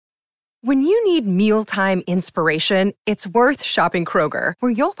When you need mealtime inspiration, it's worth shopping Kroger,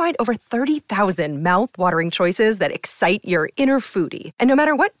 where you'll find over 30,000 mouth-watering choices that excite your inner foodie. And no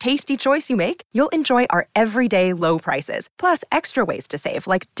matter what tasty choice you make, you'll enjoy our everyday low prices, plus extra ways to save,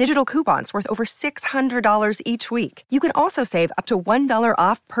 like digital coupons worth over $600 each week. You can also save up to $1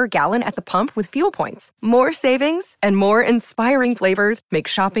 off per gallon at the pump with fuel points. More savings and more inspiring flavors make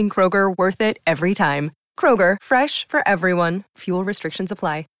shopping Kroger worth it every time. Kroger, fresh for everyone. Fuel restrictions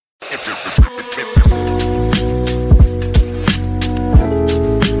apply.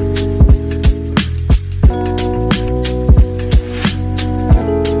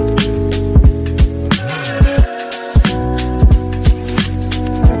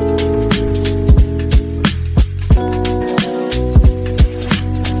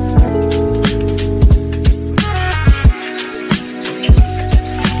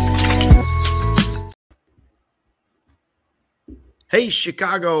 Hey,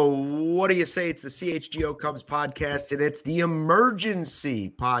 Chicago, what do you say? It's the CHGO Cubs podcast, and it's the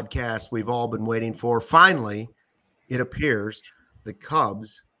emergency podcast we've all been waiting for. Finally, it appears the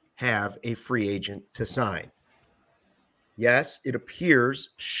Cubs have a free agent to sign. Yes, it appears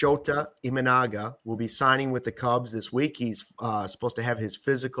Shota Imanaga will be signing with the Cubs this week. He's supposed to have his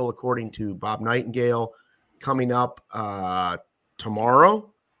physical, according to Bob Nightingale, coming up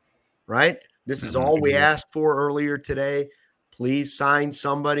tomorrow, right? This is all we asked for earlier today. Please sign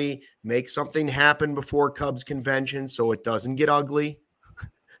somebody, make something happen before Cubs convention so it doesn't get ugly.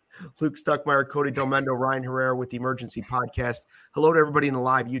 Luke Stuckmeyer, Cody Delmendo, Ryan Herrera with the Emergency Podcast. Hello to everybody in the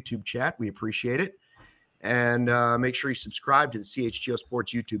live YouTube chat. We appreciate it. And make sure you subscribe to the CHGO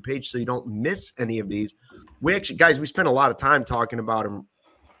Sports YouTube page so you don't miss any of these. We spent a lot of time talking about him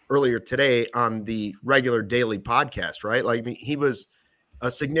earlier today on the regular daily podcast, right? Like, he was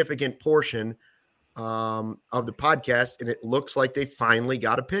a significant portion of the podcast, and it looks like they finally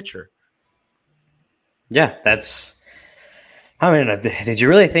got a pitcher. Yeah, did you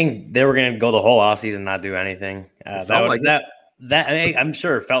really think they were going to go the whole offseason and not do anything? I'm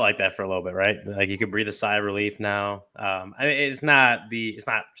sure it felt like that for a little bit, right? Like, you could breathe a sigh of relief now. It's not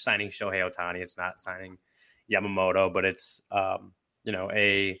signing Shohei Ohtani, it's not signing Yamamoto, but it's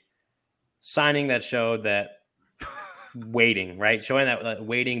a signing that showed that waiting, right? Showing that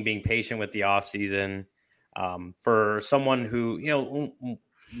waiting, being patient with the offseason, for someone who,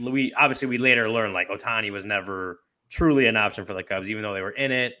 we later learned, like, Ohtani was never truly an option for the Cubs, even though they were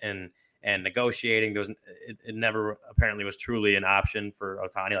in it and negotiating. It never apparently was truly an option for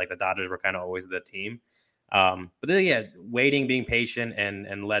Ohtani. Like, the Dodgers were kind of always the team. But then, yeah, waiting, being patient,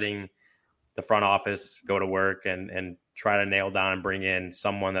 and letting the front office go to work and try to nail down and bring in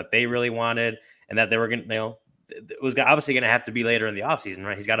someone that they really wanted, and that they were going to, it was obviously going to have to be later in the offseason,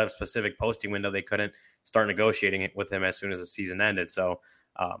 right? He's got a specific posting window. They couldn't start negotiating it with him as soon as the season ended. So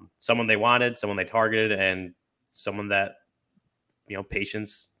someone they wanted, someone they targeted, and someone that,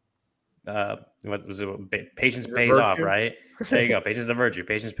 patience, patience pays off, right? There you go. Patience is a virtue.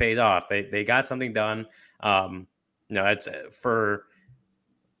 Patience pays off. They got something done. It's for,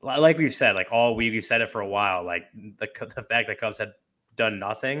 like we've said, like all we've said it for a while, like the fact that Cubs had done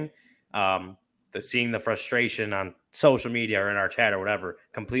nothing, seeing the frustration on social media or in our chat or whatever,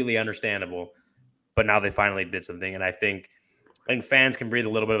 completely understandable. But now they finally did something. And I think fans can breathe a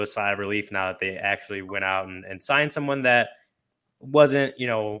little bit of a sigh of relief now that they actually went out and signed someone that wasn't,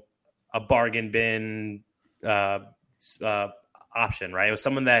 a bargain bin option, right? It was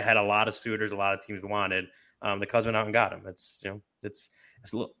someone that had a lot of suitors, a lot of teams wanted. The Cubs went out and got him. It was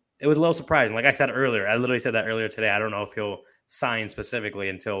a little surprising. Like I said earlier, I literally said that earlier today. I don't know if he'll sign specifically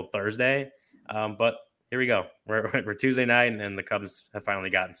until Thursday. But here we go. We're Tuesday night, and the Cubs have finally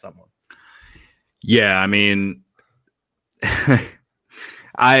gotten someone. Yeah, I mean,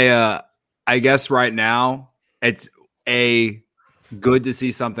 I guess right now it's good to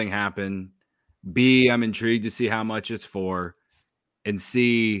see something happen. B, I'm intrigued to see how much it's for, and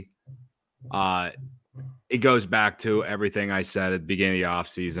C, it goes back to everything I said at the beginning of the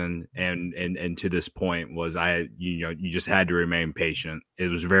offseason and to this point was you just had to remain patient. It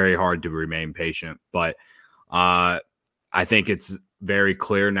was very hard to remain patient, but I think it's very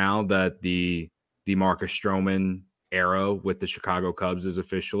clear now that the Marcus Stroman era with the Chicago Cubs is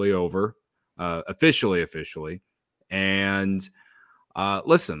officially over, officially. And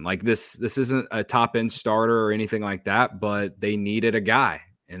listen, like this isn't a top end starter or anything like that, but they needed a guy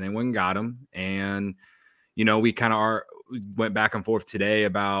and they went and got him. And we kind of went back and forth today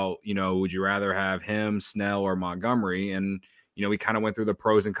about, would you rather have him, Snell, or Montgomery? And, we kind of went through the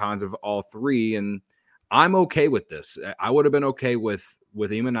pros and cons of all three. And I'm okay with this. I would have been okay with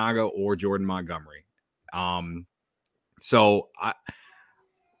Imanaga or Jordan Montgomery. So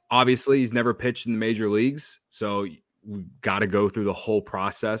Obviously, he's never pitched in the major leagues, so we've got to go through the whole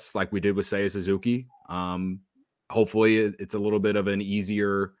process like we did with Seiya Suzuki. Hopefully, it's a little bit of an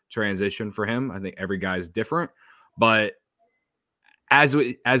easier transition for him. I think every guy is different, but as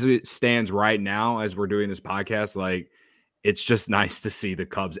it stands right now, as we're doing this podcast, like it's just nice to see the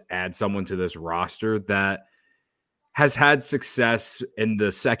Cubs add someone to this roster that has had success in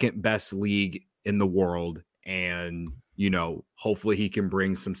the second best league in the world, and hopefully he can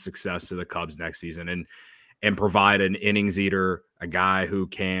bring some success to the Cubs next season and provide an innings eater, a guy who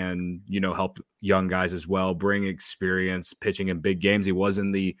can, help young guys as well, bring experience pitching in big games. He was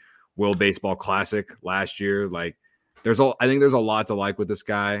in the World Baseball Classic last year. Like I think there's a lot to like with this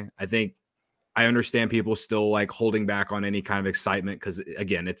guy. I understand people still like holding back on any kind of excitement because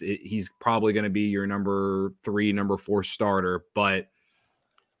again, he's probably going to be your number 3, number 4 starter, but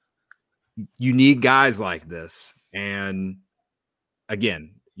you need guys like this. And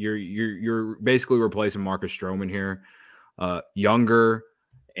again, you're basically replacing Marcus Stroman here, younger,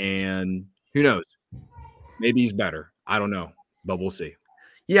 and who knows? Maybe he's better. I don't know, but we'll see.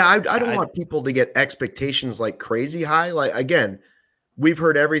 Yeah, I don't want people to get expectations like crazy high. Like again, we've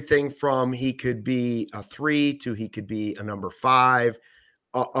heard everything from he could be a 3 to he could be a number 5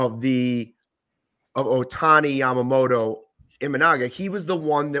 of Ohtani, Yamamoto, Imanaga. He was the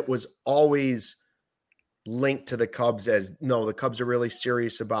one that was always linked to the Cubs as no, the Cubs are really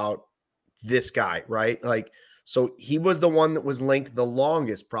serious about this guy, right? Like, so he was the one that was linked the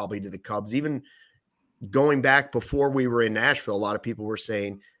longest probably to the Cubs. Even going back before we were in Nashville, a lot of people were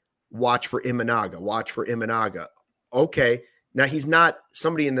saying, watch for Imanaga. Okay. Now he's not,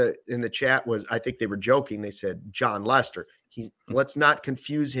 somebody in the chat was, I think they were joking. They said John Lester. Let's not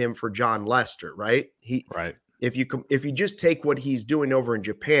confuse him for John Lester, right? Right. If you just take what he's doing over in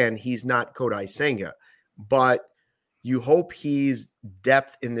Japan, he's not Kodai Senga, but you hope he's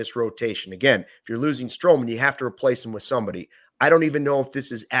depth in this rotation. Again, if you're losing Stroman, you have to replace him with somebody. I don't even know if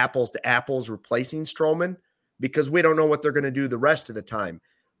this is apples to apples replacing Stroman because we don't know what they're going to do the rest of the time.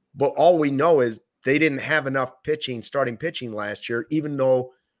 But all we know is they didn't have enough starting pitching last year, even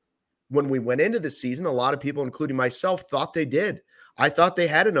though when we went into the season, a lot of people, including myself, thought they did. I thought they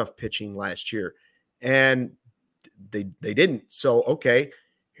had enough pitching last year, and they didn't. So, okay,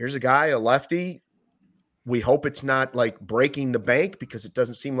 here's a guy, a lefty. We hope it's not like breaking the bank because it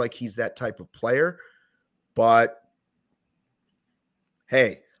doesn't seem like he's that type of player. But,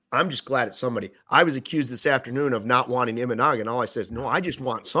 hey, I'm just glad it's somebody. I was accused this afternoon of not wanting Imanaga, and all I said is, no, I just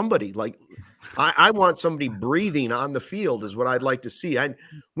want somebody. Like, I want somebody breathing on the field is what I'd like to see.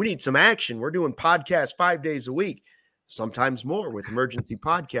 We need some action. We're doing podcasts 5 days a week, sometimes more with Emergency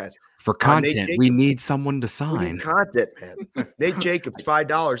Podcast. For content, we need someone to sign. We need content, man. Nate Jacobs,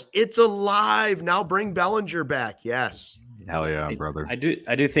 $5. It's alive. Now bring Bellinger back. Yes. Hell yeah, brother. I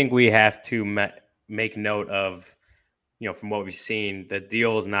do think we have to make note of, from what we've seen, the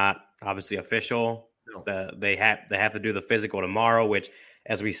deal is not obviously official. No. They have to do the physical tomorrow, which,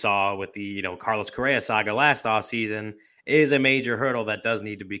 as we saw with the Carlos Correa saga last offseason, is a major hurdle that does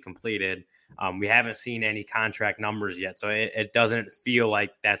need to be completed. We haven't seen any contract numbers yet, so it doesn't feel like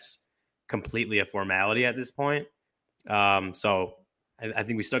that's completely a formality at this point. So I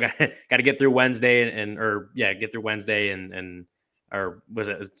think we still got to get through Wednesday get through Wednesday or was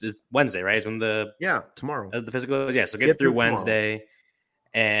it Wednesday, right? Is when tomorrow the physical is. Yeah, so get through Wednesday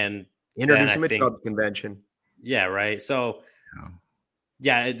tomorrow. And introduce him at Cubs convention. Yeah, right. So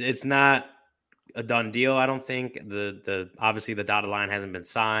it's not a done deal. I don't think the obviously the dotted line hasn't been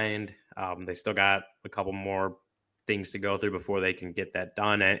signed. They still got a couple more things to go through before they can get that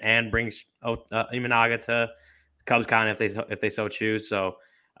done and bring Imanaga to CubsCon if they so choose. So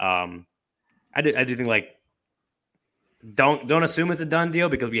I do think like don't assume it's a done deal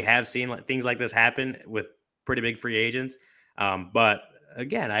because we have seen things like this happen with pretty big free agents. But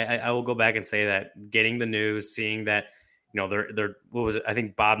again, I will go back and say that getting the news, seeing that they're what was it? I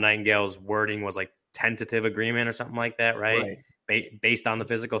think Bob Nightingale's wording was like tentative agreement or something like that, right? Based on the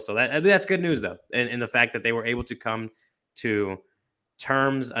physical. So that's good news though. And the fact that they were able to come to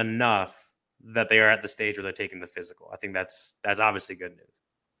terms enough that they are at the stage where they're taking the physical. I think that's obviously good news.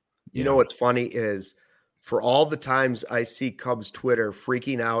 You know what's funny is for all the times I see Cubs Twitter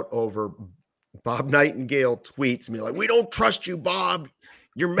freaking out over Bob Nightingale tweets me like, we don't trust you, Bob.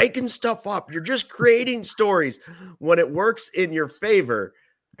 You're making stuff up. You're just creating stories. When it works in your favor,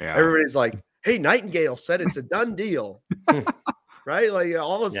 everybody's like, hey, Nightingale said it's a done deal. Right? Like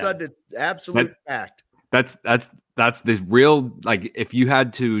all of a sudden it's absolute fact. That's the real, like if you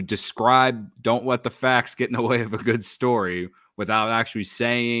had to describe, don't let the facts get in the way of a good story without actually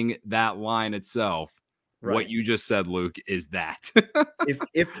saying that line itself. Right. What you just said, Luke, is that.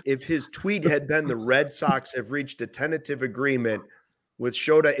 if his tweet had been the Red Sox have reached a tentative agreement with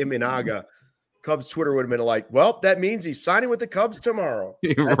Shota Imanaga, Cubs Twitter would have been like, well, that means he's signing with the Cubs tomorrow.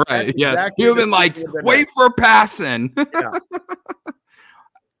 Right. Yeah. Exactly You've been like, wait for passing. Yeah.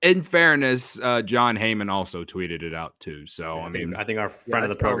 In fairness, John Heyman also tweeted it out too. So I think our friend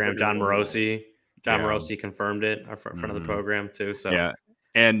of the program, John Morosi confirmed it. Our friend of the program too. So yeah,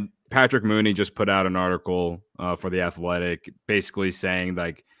 and Patrick Mooney just put out an article for The Athletic, basically saying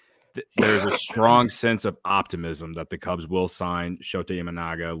like there's a strong sense of optimism that the Cubs will sign Shota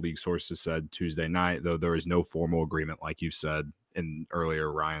Imanaga. League sources said Tuesday night, though there is no formal agreement, like you said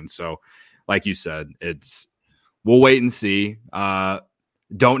earlier, Ryan. So, like you said, we'll wait and see.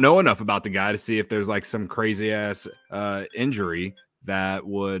 Don't know enough about the guy to see if there's like some crazy ass injury that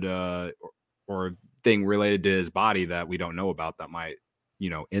would or thing related to his body that we don't know about that might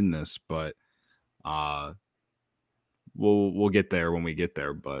end this, but we'll get there when we get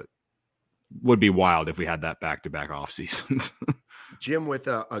there. But would be wild if we had that back-to-back off seasons. Jim with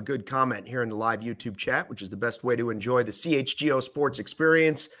a good comment here in the live YouTube chat, which is the best way to enjoy the CHGO sports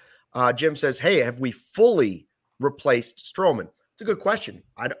experience. Jim says, hey, have we fully replaced Stroman? It's a good question.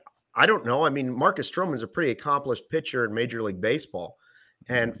 I don't know. I mean, Marcus Stroman's a pretty accomplished pitcher in Major League Baseball.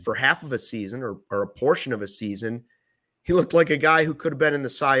 And for half of a season or a portion of a season, he looked like a guy who could have been in the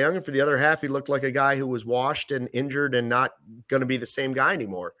Cy Young. And for the other half, he looked like a guy who was washed and injured and not going to be the same guy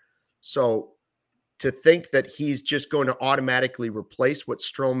anymore. So to think that he's just going to automatically replace what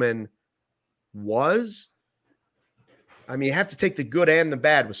Stroman was, I mean, you have to take the good and the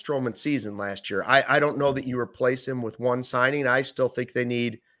bad with Stroman's season last year. I don't know that you replace him with one signing. I still think they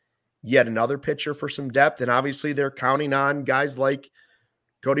need yet another pitcher for some depth. And obviously they're counting on guys like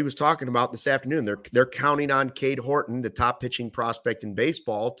Cody was talking about this afternoon. They're counting on Cade Horton, the top pitching prospect in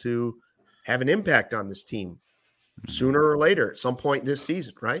baseball, to have an impact on this team sooner or later at some point this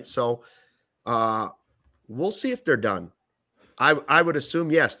season, right? So we'll see if they're done. I would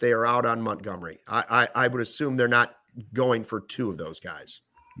assume, yes, they are out on Montgomery. I would assume they're not going for two of those guys.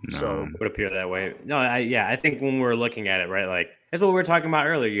 No. So it would appear that way. No, I think when we're looking at it, right, like that's what we were talking about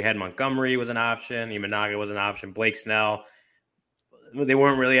earlier. You had Montgomery was an option, Imanaga was an option, Blake Snell. They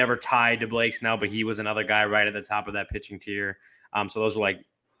weren't really ever tied to Blake Snell, but he was another guy right at the top of that pitching tier. So those are like,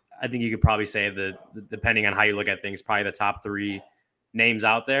 I think you could probably say depending on how you look at things, probably the top three names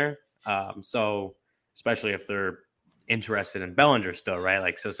out there. So especially if they're interested in Bellinger still, right?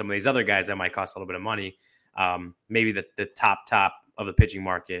 Like, so some of these other guys that might cost a little bit of money, maybe the top of the pitching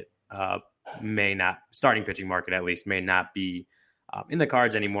market may not, starting pitching market at least, may not be in the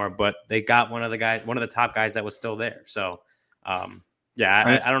cards anymore, but they got one of the top guys that was still there. So I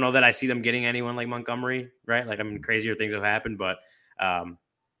don't know that I see them getting anyone like Montgomery, right? Like, I mean, crazier things have happened, but I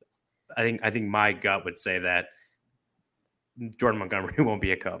think my gut would say that Jordan Montgomery won't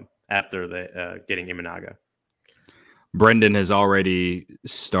be a Cub after the getting Imanaga. Brendan has already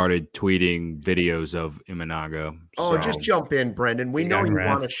started tweeting videos of Imanaga. Oh, just jump in, Brendan. We know you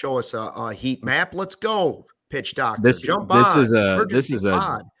want to show us a heat map. Let's go, pitch doctor. This looks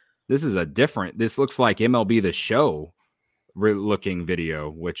like MLB The Show looking video,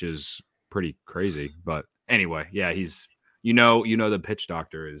 which is pretty crazy. But anyway, yeah, he's the pitch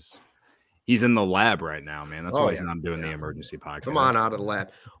doctor he's in the lab right now, man. That's why he's not doing the emergency podcast. Come on out of the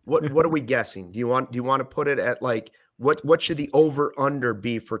lab. What are we guessing? Do you want to put it at like what should the over under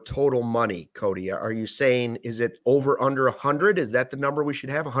be for total money, Cody? Are you saying is it over under 100? Is that the number we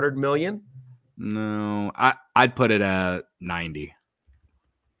should have? 100 million? No, I'd put it at 90.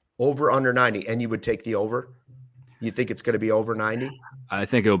 Over under 90, and you would take the over? You think it's going to be over 90? I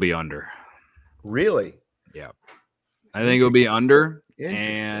think it'll be under. Really? Yeah. I think it'll be under,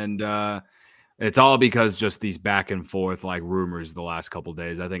 and it's all because just these back and forth like rumors the last couple of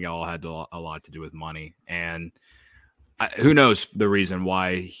days. I think it all had a lot to do with money, and who knows the reason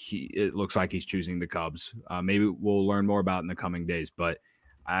why it looks like he's choosing the Cubs. Maybe we'll learn more about in the coming days, but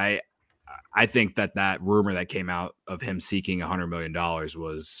I think that rumor that came out of him seeking $100 million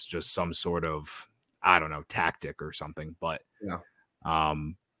was just some sort of, I don't know, tactic or something. But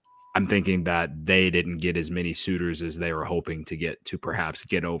I'm thinking that they didn't get as many suitors as they were hoping to get to perhaps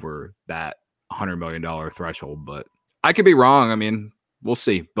get over that $100 million threshold. But I could be wrong. I mean, we'll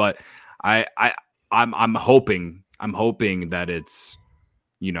see. But I'm hoping that it's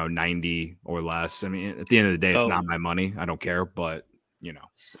 90 or less. I mean, at the end of the day, it's not my money. I don't care. But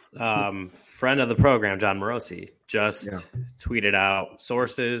friend of the program, John Morosi, just tweeted out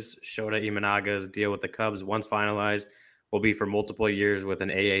sources: Shota Imanaga's deal with the Cubs, once finalized, will be for multiple years with an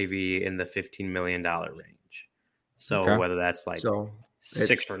AAV in the $15 million range. So whether that's like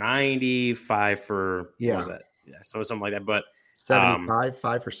 6 for 90, 5 for what was that? Yeah, so something like that. But 75,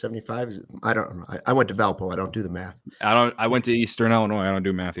 5 for 75. I don't know. I went to Valpo. I don't do the math. I went to Eastern Illinois. I don't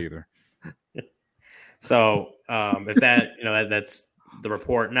do math either. So if that, that's the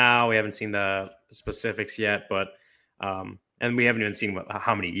report now. We haven't seen the specifics yet, but and we haven't even seen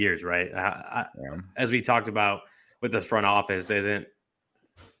how many years, right? As we talked about with the front office, isn't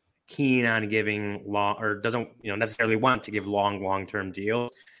keen on giving long, or doesn't necessarily want to give long-term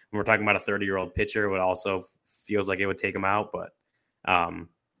deals. When we're talking about a 30-year-old pitcher, it also feels like it would take him out. But I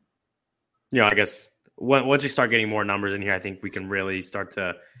guess once we start getting more numbers in here, I think we can really start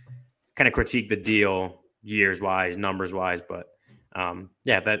to kind of critique the deal years-wise, numbers-wise. But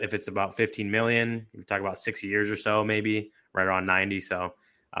if it's about 15 million, you talk about 6 years or so, maybe right around 90. So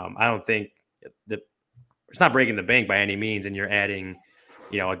I don't think that it's not breaking the bank by any means, and you're adding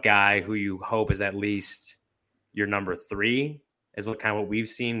a guy who you hope is at least your number 3 is what we've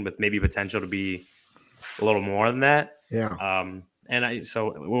seen, with maybe potential to be a little more than that. Yeah.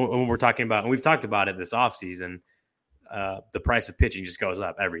 So when we're talking about, and we've talked about it this offseason, the price of pitching just goes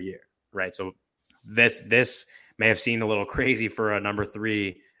up every year, right? So this may have seemed a little crazy for a number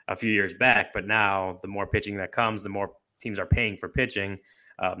 3 a few years back, but now the more pitching that comes, the more teams are paying for pitching.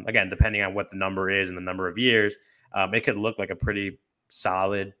 Again, depending on what the number is and the number of years, it could look like a pretty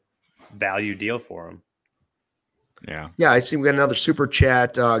solid value deal for him. Yeah. I see we got another super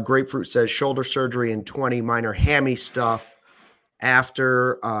chat. Grapefruit says shoulder surgery and 20 minor hammy stuff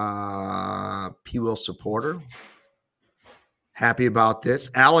after P-Will supporter. Happy about this.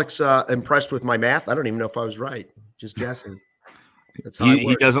 Alex, impressed with my math. I don't even know if I was right. Just guessing. That's how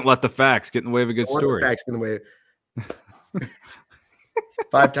he doesn't let the facts get in the way of a good story. Facts get in the way.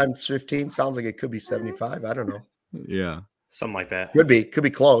 5 times 15 sounds like it could be 75. I don't know. Yeah. Something like that. Could be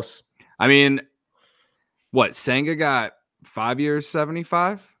close. I mean, what, Senga got 5 years,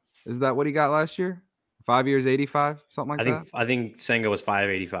 75? Is that what he got last year? 5 years, 85, something like that? I think Senga was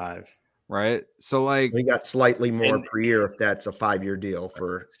 585. Right? So, like, we got slightly more per year if that's a 5-year deal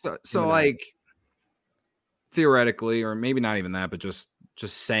for. So like, theoretically, or maybe not even that, but just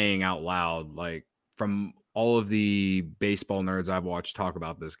saying out loud, like, from all of the baseball nerds I've watched talk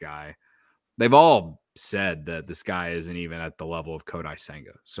about this guy, they've all said that this guy isn't even at the level of Kodai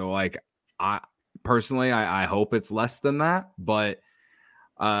Senga. So, like, I personally hope it's less than that, but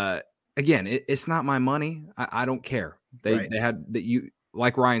again, it's not my money. I don't care. They had that, you,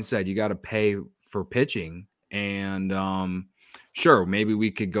 like Ryan said, you got to pay for pitching, and sure, maybe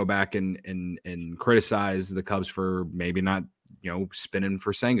we could go back and criticize the Cubs for maybe not spinning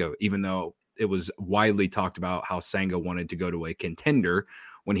for Senga, even though it was widely talked about how Senga wanted to go to a contender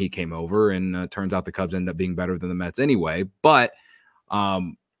when he came over, and turns out the Cubs ended up being better than the Mets anyway. But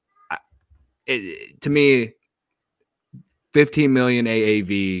to me, 15 million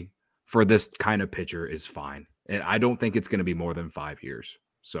AAV for this kind of pitcher is fine. And I don't think it's going to be more than 5 years.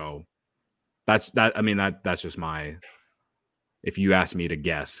 So that's that. I mean, that's just my, if you ask me to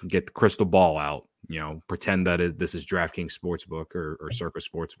guess, get the crystal ball out, pretend that this is DraftKings Sportsbook or Circus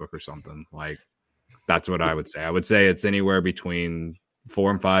Sportsbook or something. Like, that's what I would say. I would say it's anywhere between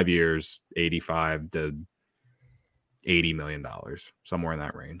 4 and 5 years, 85 to $80 million, somewhere in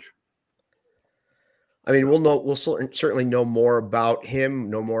that range. I mean, we'll certainly know more about him,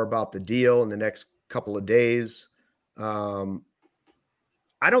 know more about the deal in the next couple of days. I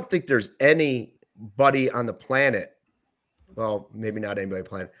don't think there's anybody on the planet, well, maybe not anybody on the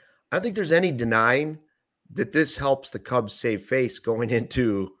planet, I don't think there's any denying that this helps the Cubs save face going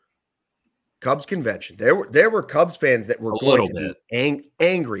into Cubs convention. There were Cubs fans that were going to be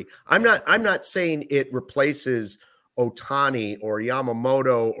angry. I'm not saying it replaces Ohtani or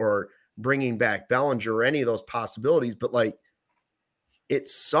Yamamoto or bringing back Bellinger or any of those possibilities, but like,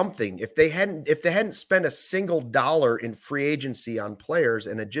 it's something. If they hadn't spent a single dollar in free agency on players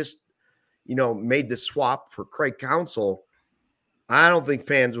and had just, made the swap for Craig Counsell, I don't think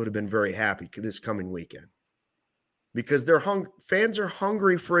fans would have been very happy this coming weekend, because fans are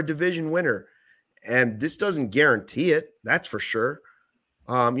hungry for a division winner, and this doesn't guarantee it. That's for sure.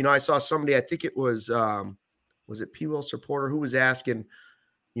 I saw somebody, I think it was it P-Will supporter, who was asking,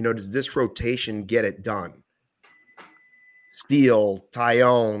 does this rotation get it done? Steele,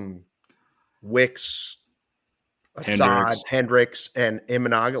 Tyone, Wicks, Assad, Hendricks, and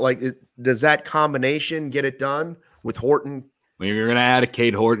Imanaga. Like, does that combination get it done with Horton? Well, you're going to add a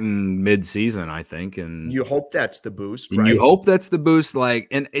Cade Horton mid-season, I think, and you hope that's the boost, right? You hope that's the boost. Like,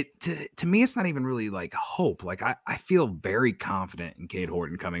 and it to me, it's not even really like hope. Like, I feel very confident in Cade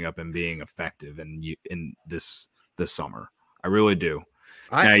Horton coming up and being effective in this summer. I really do.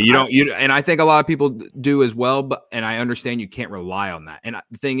 And I think a lot of people do as well, and I understand you can't rely on that. And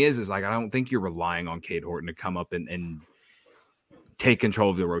the thing is like, I don't think you're relying on Cade Horton to come up and take control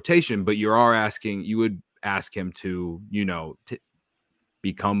of the rotation, but you would ask him to, to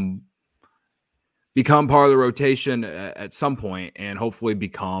become part of the rotation at some point, and hopefully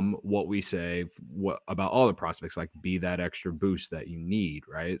become what we say about all the prospects, like be that extra boost that you need,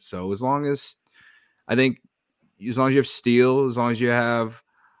 right? So as long as you have Steele, as long as you have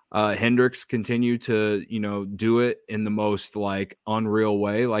Hendricks continue to, do it in the most like unreal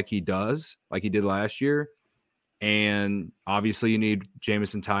way, like he did last year. And obviously you need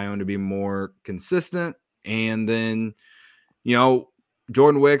Jamison Tyone to be more consistent. And then,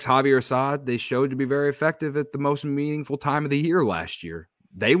 Jordan Wicks, Javier Assad, they showed to be very effective at the most meaningful time of the year last year.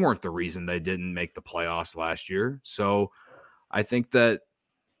 They weren't the reason they didn't make the playoffs last year. So I think that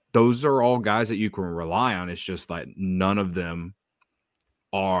those are all guys that you can rely on. It's just like none of them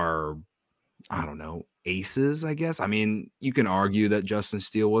are, I don't know, aces, I guess. I mean, you can argue that Justin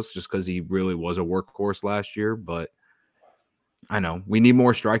Steele was, just because he really was a workhorse last year, but I know we need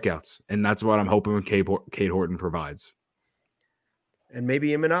more strikeouts, and that's what I'm hoping Cade Horton provides. And maybe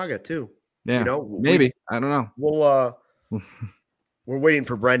Imanaga too. Yeah, maybe. I don't know. We'll we're waiting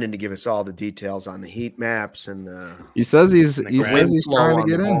for Brendan to give us all the details on the heat maps and he says he's trying to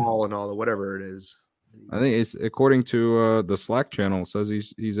get in and all the whatever it is. I think it's according to the Slack channel. It says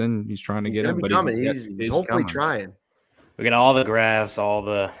he's in. He's trying to get in, but he's hopefully trying. We got all the graphs, all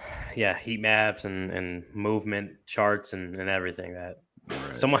the heat maps and movement charts and everything. That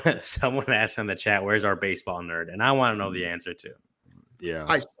right. Someone asked in the chat, "Where's our baseball nerd?" And I want to know the answer too. Yeah,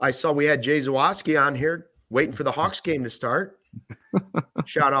 I saw we had Jay Zawoski on here waiting for the Hawks game to start.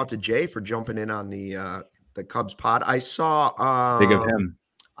 Shout out to Jay for jumping in on the Cubs pod. I saw big of him.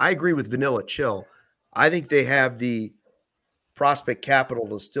 I agree with Vanilla Chill. I think they have the prospect capital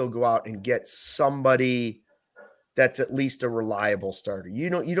to still go out and get somebody that's at least a reliable starter.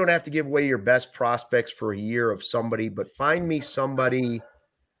 You don't have to give away your best prospects for a year of somebody, but find me somebody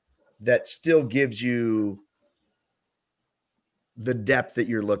that still gives you the depth that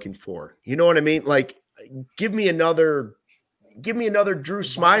you're looking for. You know what I mean? Like, give me another Drew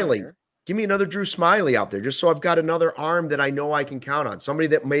Smiley. Give me another Drew Smiley out there, just so I've got another arm that I know I can count on. Somebody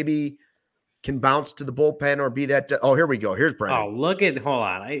that maybe can bounce to the bullpen or be that. Oh, here we go. Here's Brendan. Oh, hold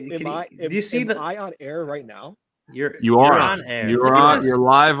on. Do you see I on air right now? You're on air. You're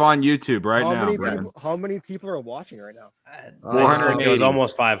live on YouTube right now. How many people are watching right now? 400. It was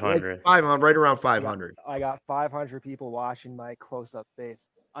almost 500. 500, right around 500. I got 500 people watching my close-up face.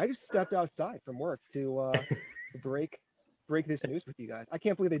 I just stepped outside from work to break this news with you guys. I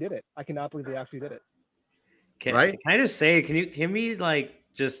can't believe they did it. I cannot believe they actually did it. Can I just say, can we like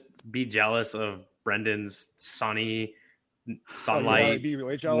just be jealous of Brendan's sunny sunlight,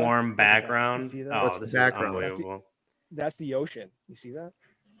 really warm background? Oh, this is unbelievable. That's the ocean. You see that?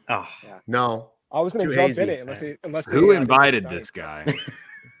 Oh, yeah. No. I was going to jump in it unless who invited this guy?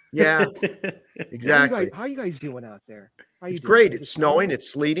 Yeah, exactly. How are you guys doing out there? It's great. It's snowing.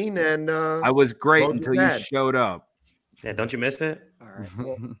 It's sleeting, and I was great until you showed up. Yeah, don't you miss it? All right.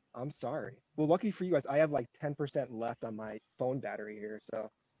 Well, I'm sorry. Well, lucky for you guys, I have like 10% left on my phone battery here, so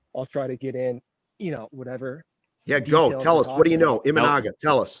I'll try to get in. Whatever. Yeah, go. Tell us. What do you know, Imanaga?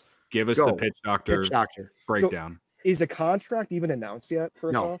 Tell us. Give us the pitch doctor breakdown. So, is the contract even announced yet?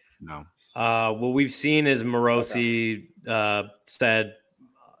 No. What we've seen is Morosi said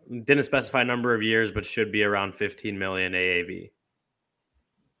didn't specify a number of years, but should be around 15 million AAV.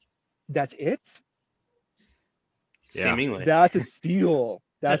 That's it? Seemingly. That's a steal.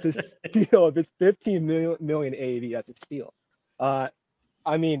 That's a steal. If it's 15 million AAV, that's a steal.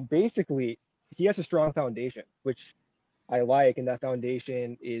 I mean, basically, he has a strong foundation, which I like, and that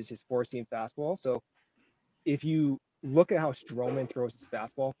foundation is his four-seam fastball. So if you look at how Stroman throws his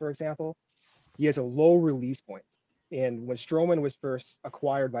fastball, for example, he has a low release point. And when Stroman was first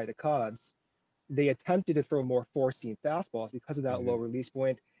acquired by the Cubs, they attempted to throw more four-seam fastballs because of that low release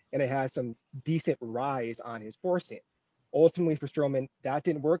point, and it has some decent rise on his four-seam. Ultimately, for Stroman, that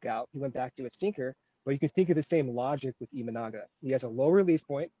didn't work out. He went back to a sinker, but you can think of the same logic with Imanaga. He has a low release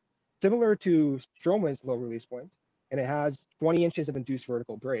point, similar to Stroman's low release point, and it has 20 inches of induced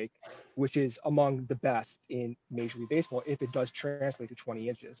vertical break, which is among the best in Major League Baseball if it does translate to 20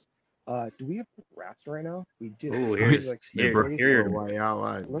 inches. Do we have graphs right now? We do. Ooh, this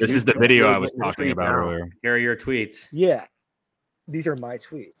is the video I was talking about earlier. Here are your tweets. Yeah, these are my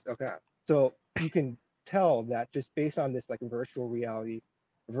tweets. Okay, so you can tell that just based on this like virtual reality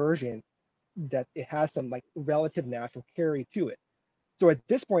version, that it has some like relative natural carry to it. So at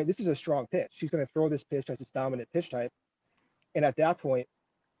this point, this is a strong pitch. He's going to throw this pitch as his dominant pitch type. And at that point,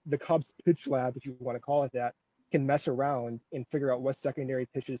 the Cubs pitch lab, if you want to call it that, can mess around and figure out what secondary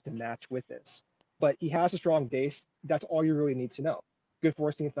pitches to match with this. But he has a strong base. That's all you really need to know. Good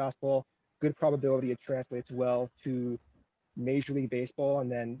four-seam fastball, good probability it translates well to Major League Baseball,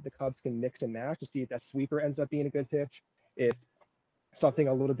 and then the Cubs can mix and match to see if that sweeper ends up being a good pitch, if something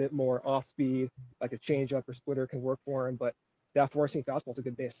a little bit more off speed, like a changeup or splitter, can work for him. But that four-seam fastball is a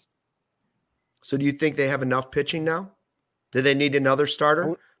good base. So do you think they have enough pitching now? Do they need another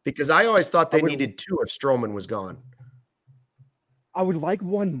starter? Because I always thought they needed two if Stroman was gone. I would like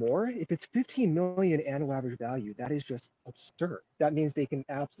one more. If it's 15 million annual average value, that is just absurd. That means they can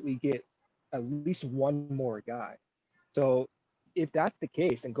absolutely get at least one more guy. So if that's the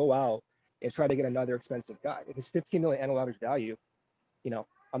case, and go out and try to get another expensive guy. If it's 15 million annual average value,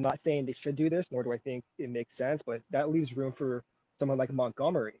 I'm not saying they should do this, nor do I think it makes sense, but that leaves room for someone like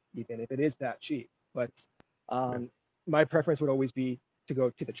Montgomery, even if it is that cheap. But my preference would always be to go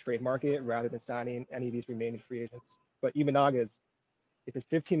to the trade market rather than signing any of these remaining free agents. But Imanaga if it's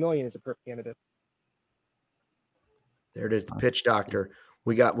 15 million, is a perfect candidate. There it is, the pitch doctor.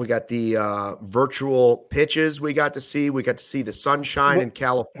 We got the virtual pitches we got to see. We got to see the sunshine in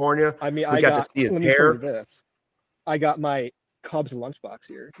California. I mean, we got to see his hair. This. I got my Cubs lunchbox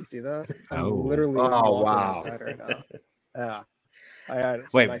here. You see that? I'm literally wow. outside right now. Yeah. I had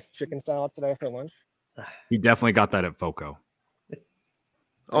some nice chicken salad today for lunch. He definitely got that at Foco.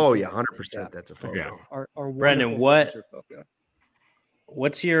 Oh yeah, 100%. That's a photo. Yeah. Our Brandon, what's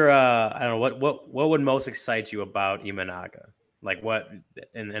your I don't know what would most excite you about Imanaga? Like what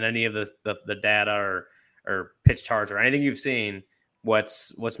in any of the data or pitch charts or anything you've seen,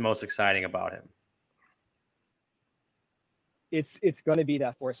 what's most exciting about him? It's going to be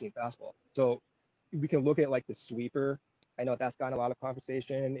that four-seam fastball. So we can look at like the sweeper. I know that's gotten a lot of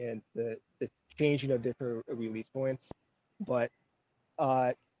conversation and the changing of different release points, but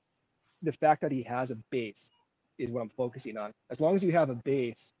the fact that he has a base is what I'm focusing on. As long as you have a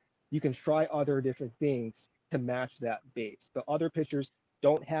base, you can try other different things to match that base. The other pitchers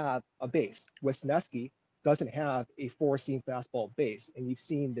don't have a base. Wisniewski doesn't have a four-seam fastball base, and you've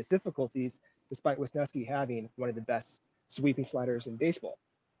seen the difficulties despite Wisniewski having one of the best sweeping sliders in baseball.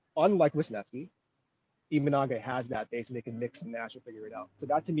 Unlike Wisniewski, Imanaga has that base, and they can mix and match and figure it out. So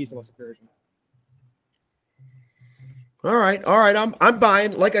that to me is the most encouraging. All right. I'm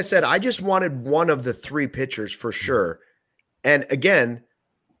buying. Like I said, I just wanted one of the three pitchers for sure. And again,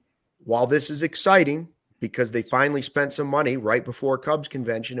 while this is exciting because they finally spent some money right before Cubs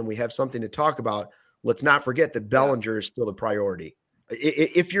convention and we have something to talk about, let's not forget that Bellinger is still the priority.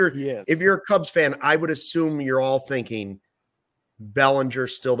 If you're a Cubs fan, I would assume you're all thinking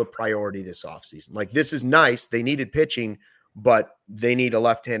Bellinger's still the priority this offseason. Like, this is nice. They needed pitching, but they need a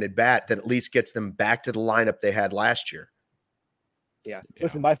left-handed bat that at least gets them back to the lineup they had last year. Yeah.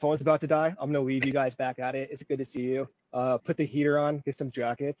 Listen, my phone's about to die. I'm going to leave you guys back at it. It's good to see you. Put the heater on, get some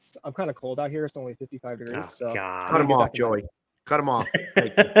jackets. I'm kind of cold out here. It's only 55 degrees. So cut them off, Joey. Cut them off.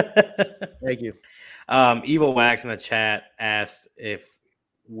 Thank you. Thank you. Evil Wax in the chat asked if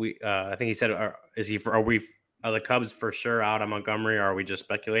I think he said, are the Cubs for sure out on Montgomery, or are we just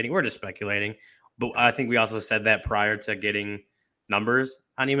speculating? We're just speculating. But I think we also said that prior to getting numbers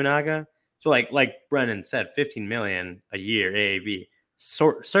on Imanaga. So like Brennan said, 15 million a year AAV,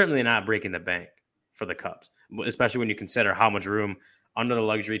 certainly not breaking the bank for the Cubs, especially when you consider how much room under the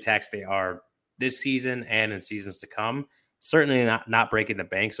luxury tax they are this season and in seasons to come. Certainly not breaking the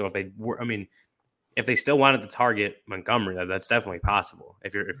bank. So if they still wanted to target Montgomery, that's definitely possible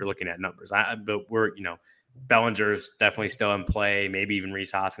if you're looking at numbers. But we're, Bellinger's definitely still in play, maybe even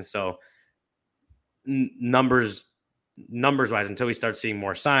Rhys Hoskins. So numbers wise, until we start seeing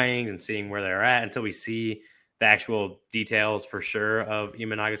more signings and seeing where they're at, until we see the actual details for sure of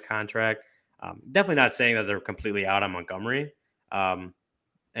Imanaga's contract, definitely not saying that they're completely out on Montgomery.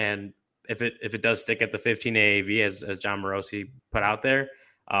 And if it does stick at the 15 AAV as John Morosi put out there,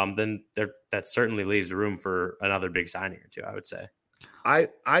 then that certainly leaves room for another big signing or two, I would say.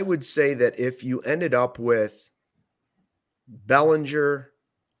 I would say that if you ended up with Bellinger,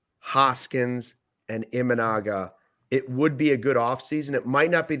 Hoskins, and Imanaga, it would be a good offseason. It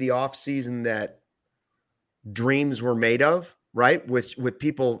might not be the offseason that dreams were made of, right? With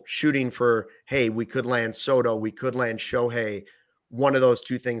people shooting for, hey, we could land Soto, we could land Shohei, one of those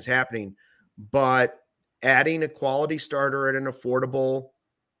two things happening. But adding a quality starter at an affordable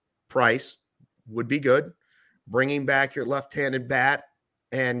price would be good. Bringing back your left-handed bat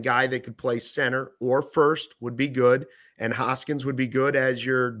and guy that could play center or first would be good. And Hoskins would be good as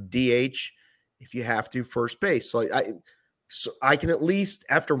your DH if you have to, first base. So I can at least,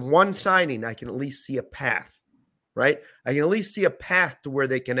 after one signing, I can at least see a path right? I can at least see a path to where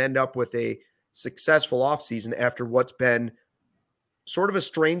they can end up with a successful offseason after what's been sort of a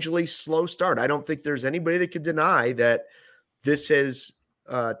strangely slow start. I don't think there's anybody that could deny that this has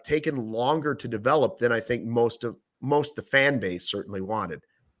taken longer to develop than I think most the fan base certainly wanted.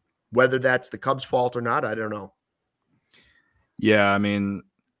 Whether that's the Cubs' fault or not, I don't know. Yeah, I mean,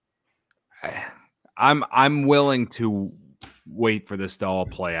 I'm willing to wait for this to all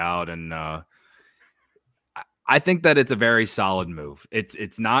play out, and I think that it's a very solid move.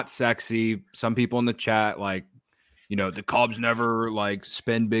 It's not sexy. Some people in the chat the Cubs never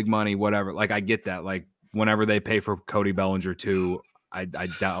spend big money, whatever. Like, I get that. Like, whenever they pay for Cody Bellinger too, I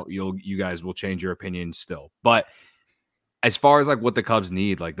doubt you guys will change your opinion still. But as far as what the Cubs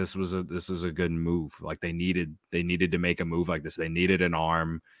need, this was a good move. Like, they needed to make a move like this. They needed an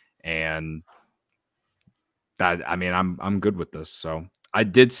arm, and that, I mean, I'm good with this. So I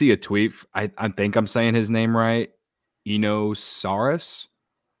did see a tweet. I think I'm saying his name right. Saris.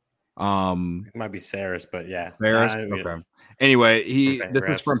 It might be Saris, but yeah. Saris. Okay. Anyway, this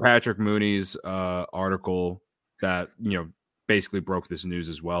was from Patrick Mooney's article that basically broke this news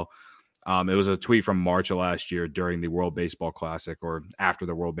as well. It was a tweet from March of last year during the World Baseball Classic, or after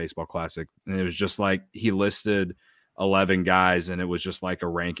the World Baseball Classic, and it was just he listed 11 guys, and it was just a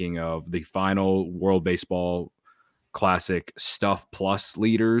ranking of the final World Baseball Classic stuff plus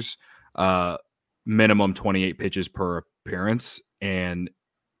leaders, minimum 28 pitches per appearance, and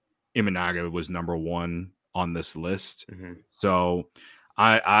Imanaga was number one on this list. Mm-hmm. So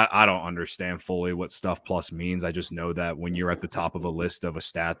I don't understand fully what stuff plus means. I just know that when you're at the top of a list of a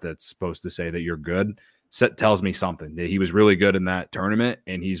stat that's supposed to say that you're good, tells me something. That he was really good in that tournament,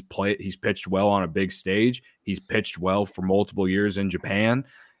 and he's pitched well on a big stage. He's pitched well for multiple years in Japan.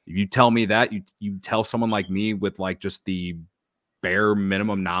 If you tell me that, you tell someone like me with just the bare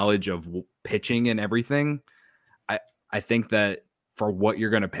minimum knowledge of pitching and everything, I think that for what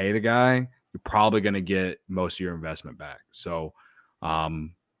you're going to pay the guy, you're probably going to get most of your investment back. So,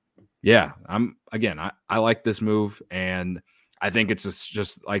 yeah, I like this move, and I think it's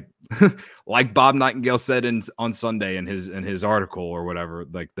just like Bob Nightingale said on Sunday in his article or whatever,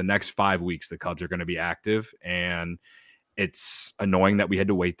 the next 5 weeks, the Cubs are going to be active, and it's annoying that we had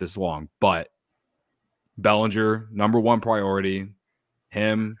to wait this long, but Bellinger, number one priority,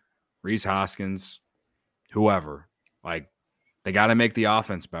 him, Rhys Hoskins, whoever, they got to make the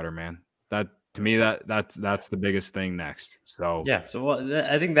offense better, man. That, to me, that's the biggest thing next. So yeah. So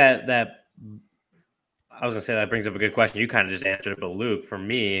I think that I was gonna say that brings up a good question. You kind of just answered it, but Luke, for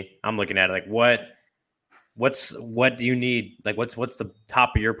me, I'm looking at it what do you need? What's the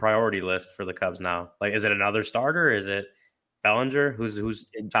top of your priority list for the Cubs now? Is it another starter? Is it Bellinger? Who's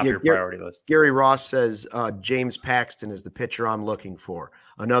top of your priority list? Gary Ross says James Paxton is the pitcher I'm looking for.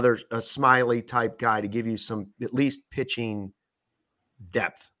 A Smiley type guy to give you some at least pitching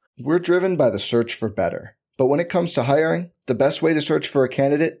depth. We're driven by the search for better. But when it comes to hiring, the best way to search for a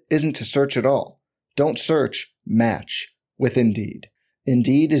candidate isn't to search at all. Don't search, match with Indeed.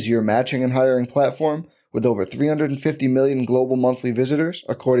 Indeed is your matching and hiring platform with over 350 million global monthly visitors,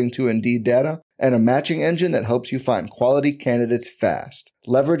 according to Indeed data, and a matching engine that helps you find quality candidates fast.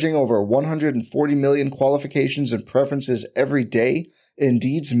 Leveraging over 140 million qualifications and preferences every day,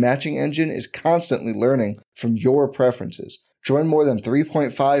 Indeed's matching engine is constantly learning from your preferences. Join more than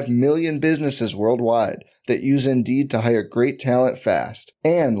 3.5 million businesses worldwide that use Indeed to hire great talent fast.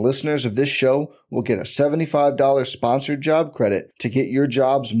 And listeners of this show will get a $75 sponsored job credit to get your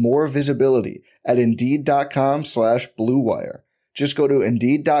jobs more visibility at Indeed.com/Blue Wire. Just go to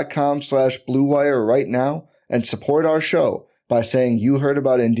Indeed.com/Blue Wire right now and support our show by saying you heard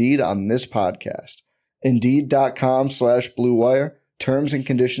about Indeed on this podcast. Indeed.com/Blue Wire. Terms and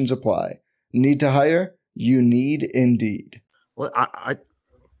conditions apply. Need to hire? You need Indeed. Well,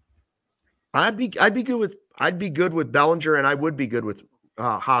 I'd be good with Bellinger, and I would be good with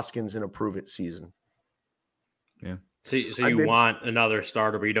Hoskins in a prove it season. Yeah. So you want another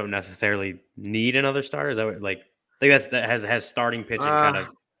starter, but you don't necessarily need another starter? Is that what, I think that has starting pitching kind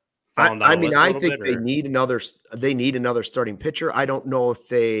of fallen down the list a little bit, they need another starting pitcher. I don't know if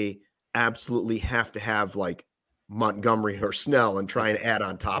they absolutely have to have Montgomery or Snell and try and add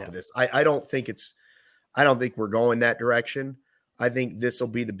on top of this. I don't think we're going that direction. I think this will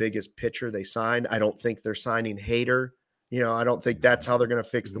be the biggest pitcher they sign. I don't think they're signing Hader. I don't think that's how they're going to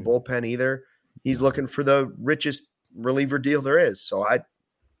fix the bullpen either. He's looking for the richest reliever deal there is. So I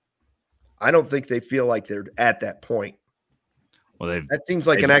don't think they feel like they're at that point. Well, that seems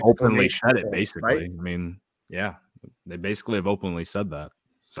like an openly said it, basically. Right? I mean, yeah, they basically have openly said that.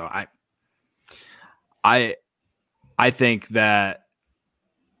 So I think that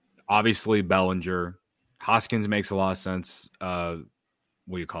obviously Bellinger, Hoskins makes a lot of sense. What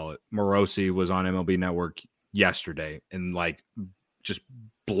do you call it? Morosi was on MLB Network yesterday and like just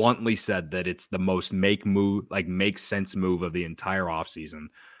bluntly said that it's the most make sense move of the entire offseason.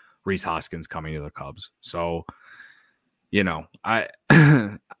 Rhys Hoskins coming to the Cubs. So, I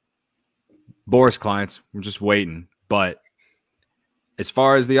Boris clients, we're just waiting. But as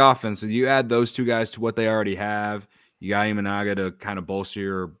far as the offense, you add those two guys to what they already have. You got Imanaga to kind of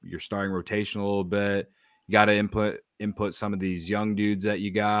bolster your starting rotation a little bit. You got to input some of these young dudes that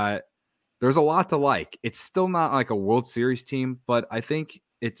you got. There's a lot to like. It's still not like a World Series team, but I think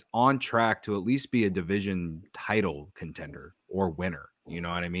it's on track to at least be a division title contender or winner. You know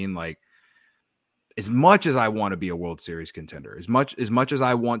what I mean? Like, as much as I want to be a World Series contender, as much as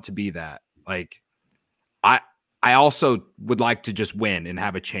I want to be that, like, I also would like to just win and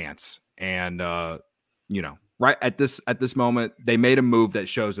have a chance. And right at this moment, they made a move that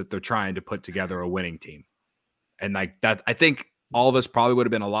shows that they're trying to put together a winning team. And like that, I think all of us probably would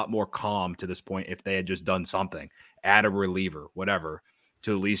have been a lot more calm to this point if they had just done something, add a reliever, whatever,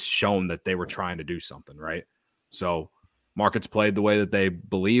 to at least shown that they were trying to do something, right? So markets played the way that they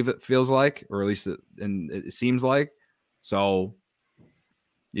believe it feels like, or at least it seems like. So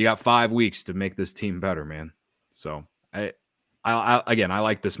you got 5 weeks to make this team better, man. So I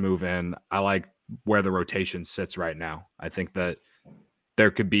like this move, and I like where the rotation sits right now. I think that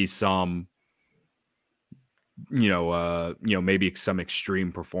there could be some, maybe some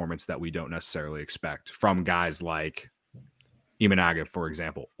extreme performance that we don't necessarily expect from guys like Imanaga, for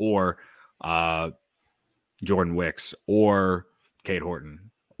example, or Jordan Wicks, or Cade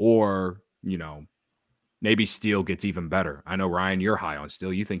Horton, or maybe Steele gets even better. I know, Ryan, you're high on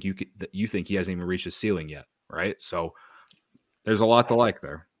Steele. You think you think he hasn't even reached his ceiling yet, right? So there's a lot to like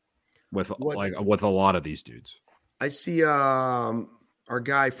there with a lot of these dudes. I see our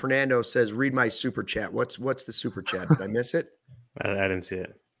guy Fernando says, "Read my super chat." What's the super chat? Did I miss it? I didn't see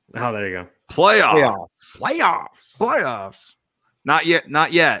it. Oh, there you go. Playoffs. Not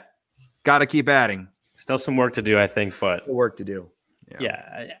yet. Got to keep adding. Still some work to do, I think, but work to do.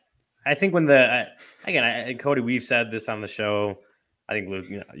 Yeah. I think when Cody, we've said this on the show. I think Luke,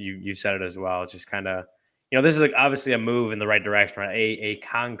 you said it as well. It's just kind of, this is obviously a move in the right direction, right? A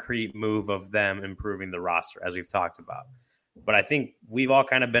concrete move of them improving the roster, as we've talked about. But I think we've all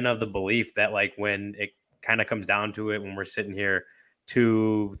kind of been of the belief that, like, when it kind of comes down to it, when we're sitting here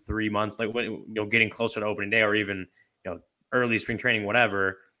 2-3 months, like when getting closer to opening day, or even early spring training,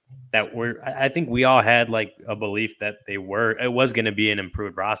 whatever, I think we all had like a belief that it was going to be an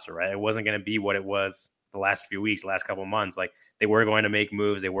improved roster, right? It wasn't going to be what it was the last few weeks, last couple of months. Like, they were going to make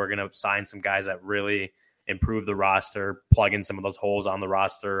moves. They were going to sign some guys that really improve the roster, plug in some of those holes on the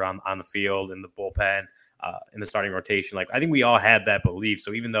roster, on the field, in the bullpen, in the starting rotation. Like, I think we all had that belief.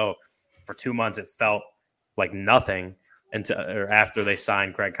 So even though for 2 months it felt like nothing or after they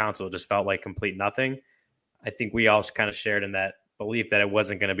signed Craig Counsell, it just felt like complete nothing. I think we all kind of shared in that belief that it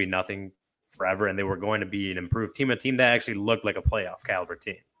wasn't going to be nothing forever, and they were going to be an improved team, a team that actually looked like a playoff caliber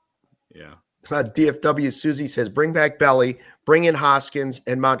team. Yeah. DFW Susie says, "Bring back Belly, bring in Hoskins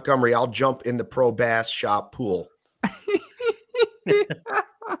and Montgomery. I'll jump in the Pro Bass Shop pool."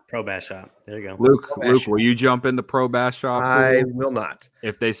 Pro Bass Shop. There you go. Luke, will you jump in the Pro Bass Shop pool? I will not.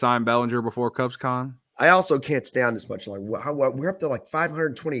 If they sign Bellinger before CubsCon? I also can't stay on this much longer. We're up to like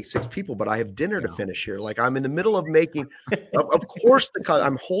 526 people, but I have dinner to finish here. Like, I'm in the middle of making, of course,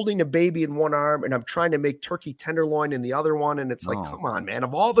 I'm holding a baby in one arm and I'm trying to make turkey tenderloin in the other one. And it's like, come on, man.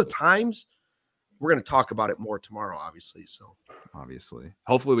 Of all the times, we're going to talk about it more tomorrow, obviously. So, obviously,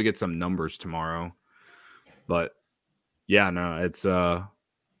 hopefully we get some numbers tomorrow. But yeah, no, it's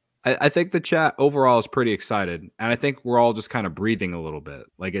I think the chat overall is pretty excited, and I think we're all just kind of breathing a little bit.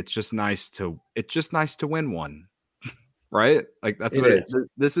 Like, it's just nice to win one, right? Like, that's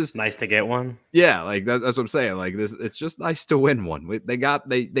this is nice to get one. Yeah, like that's what I'm saying. Like, it's just nice to win one. They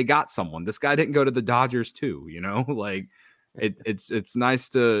got someone. This guy didn't go to the Dodgers too, Like, it's nice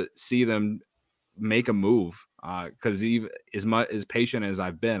to see them make a move. Because even as patient as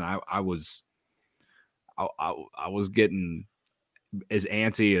I've been, I was getting as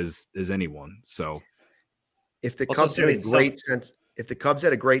antsy as anyone. So if the Cubs had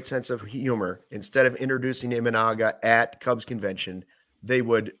a great sense of humor, instead of introducing Imanaga at Cubs convention, they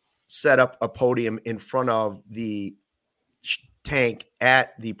would set up a podium in front of the tank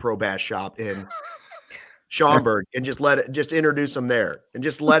at the Pro Bass Shop in Schaumburg and just introduce them there and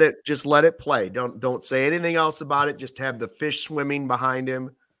just let it play. Don't say anything else about it. Just have the fish swimming behind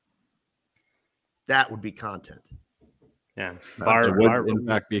him. That would be content. Yeah, Barb would in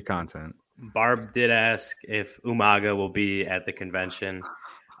fact be content. Barb did ask if Umaga will be at the convention.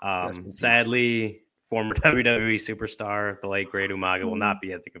 Sadly, former WWE superstar, the late great Umaga, will not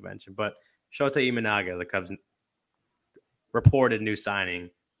be at the convention. But Shota Imanaga, the Cubs' reported new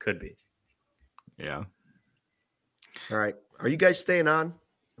signing, could be. Yeah. All right. Are you guys staying on?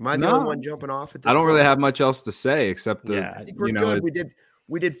 Am I the only one jumping off at this I don't point? really have much else to say except I think we're good.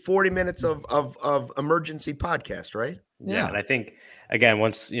 We did 40 minutes of emergency podcast, right? Yeah. And I think, again,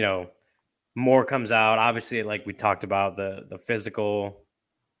 once, more comes out, obviously, like we talked about, the physical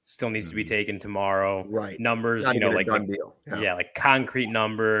still needs to be taken tomorrow. Right. Numbers, like done deal. Like concrete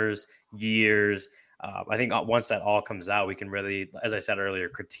numbers, years. I think once that all comes out, we can really, as I said earlier,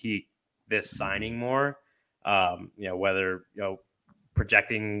 critique this signing more. Whether,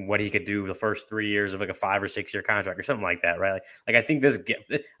 projecting what he could do the first 3 years of like a 5 or 6 year contract or something like that, right? Like I think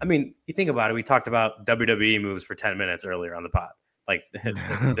you think about it, we talked about WWE moves for 10 minutes earlier on the pod, like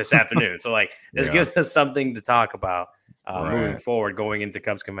this afternoon. So like this gives us something to talk about moving forward, going into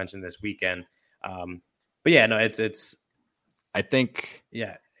Cubs convention this weekend. It's I think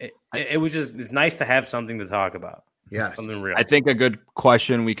it's nice to have something to talk about. Yes. Something real. I think a good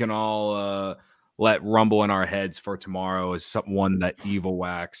question we can all let rumble in our heads for tomorrow is one that Evil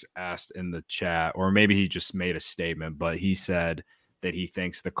Wax asked in the chat, or maybe he just made a statement, but he said that he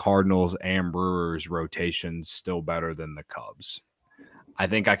thinks the Cardinals and Brewers rotation's still better than the Cubs. I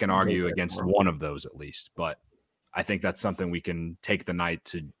think I can argue against one of those at least, but I think that's something we can take the night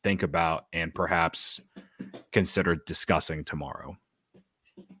to think about and perhaps consider discussing tomorrow.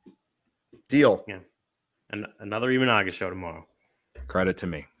 Deal. Yeah. And another Imanaga show tomorrow. Credit to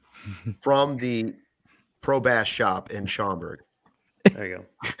me. From the Pro Bass Shop in Schaumburg. There you go.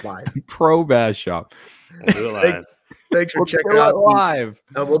 Live. Pro Bass Shop. We'll do it live. Thanks for checking out live.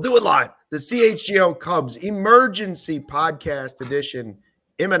 We'll do it live. The CHGO Cubs Emergency Podcast Edition,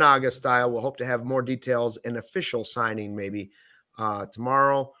 Imanaga style. We'll hope to have more details and official signing maybe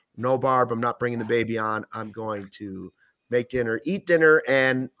tomorrow. No, Barb, I'm not bringing the baby on. I'm going to make dinner, eat dinner,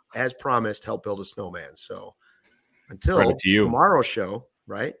 and as promised, help build a snowman. So until tomorrow's show,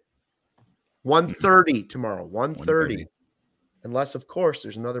 right? 1:30 tomorrow, 1:30. Unless, of course,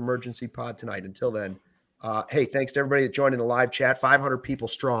 there's another emergency pod tonight. Until then, hey, thanks to everybody that joined in the live chat. 500 people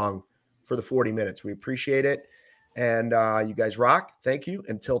strong for the 40 minutes. We appreciate it. And you guys rock. Thank you.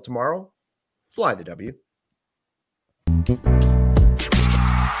 Until tomorrow, fly the W. We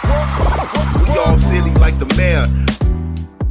all silly like the mayor.